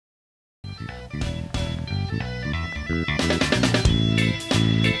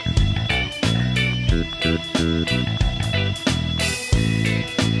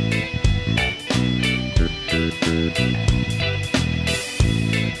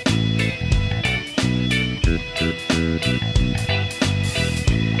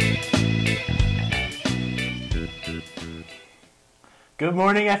Good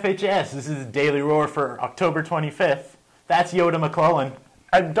morning, FHS. This is Daily Roar for October 25th. That's Yoda McClellan.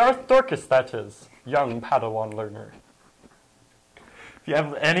 And Darth Dorcas, that is, young Padawan learner. If you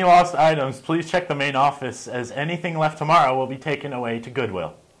have any lost items, please check the main office, as anything left tomorrow will be taken away to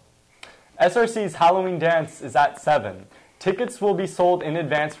Goodwill. SRC's Halloween dance is at 7. Tickets will be sold in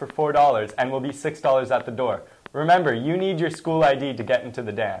advance for $4 and will be $6 at the door. Remember, you need your school ID to get into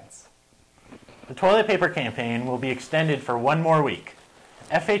the dance. The toilet paper campaign will be extended for one more week.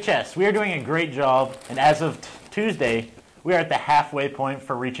 FHS, we are doing a great job, and as of Tuesday, we are at the halfway point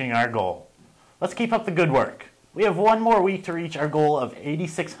for reaching our goal. Let's keep up the good work. We have one more week to reach our goal of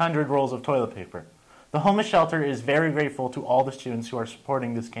 8,600 rolls of toilet paper. The homeless shelter is very grateful to all the students who are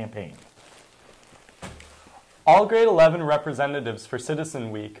supporting this campaign. All grade 11 representatives for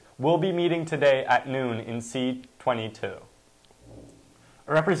Citizen Week will be meeting today at noon in C22.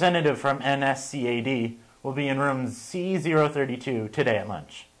 A representative from NSCAD will be in room C032 today at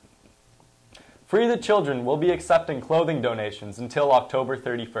lunch. Free the Children will be accepting clothing donations until October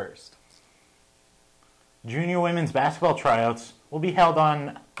 31st. Junior women's basketball tryouts will be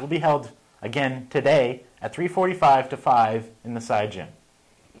held again today at 3:45 to 5 in the side gym.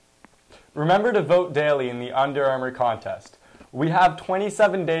 Remember to vote daily in the Under Armour contest. We have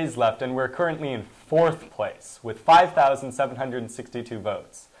 27 days left and we're currently in 4th place with 5,762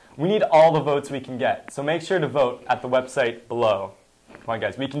 votes. We need all the votes we can get, so make sure to vote at the website below. Come on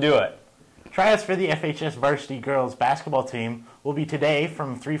guys, we can do it. Tryouts for the FHS varsity girls basketball team will be today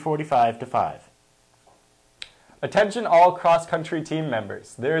from 3:45 to 5. Attention all cross-country team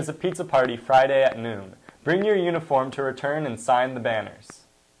members. There is a pizza party Friday at noon. Bring your uniform to return and sign the banners.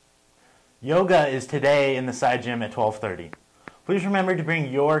 Yoga is today in the side gym at 12:30. Please remember to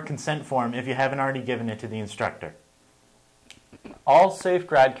bring your consent form if you haven't already given it to the instructor. All Safe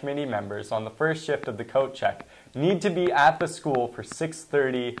Grad Committee members on the first shift of the coat check need to be at the school for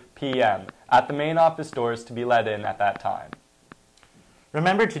 6:30 p.m. at the main office doors to be let in at that time.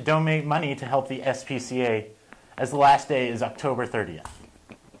 Remember to donate money to help the SPCA, as the last day is October 30th.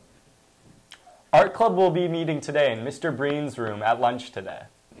 Art Club will be meeting today in Mr. Breen's room at lunch today.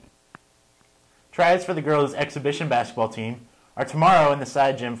 Tryouts for the girls' exhibition basketball team are tomorrow in the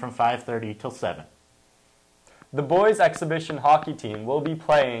side gym from 5:30 till 7. The boys' exhibition hockey team will be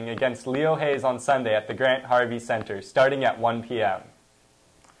playing against Leo Hayes on Sunday at the Grant Harvey Center starting at 1 p.m.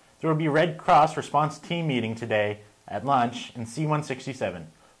 There will be Red Cross response team meeting today at lunch in C167.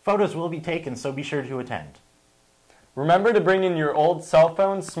 Photos will be taken, so be sure to attend. Remember to bring in your old cell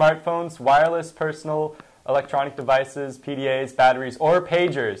phones, smartphones, wireless personal electronic devices, PDAs, batteries, or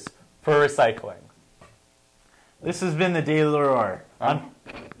pagers for recycling. This has been the Daily Roar. I'm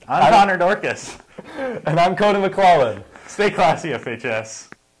Connor Dorcas. And I'm Coda McClellan. Stay classy, FHS.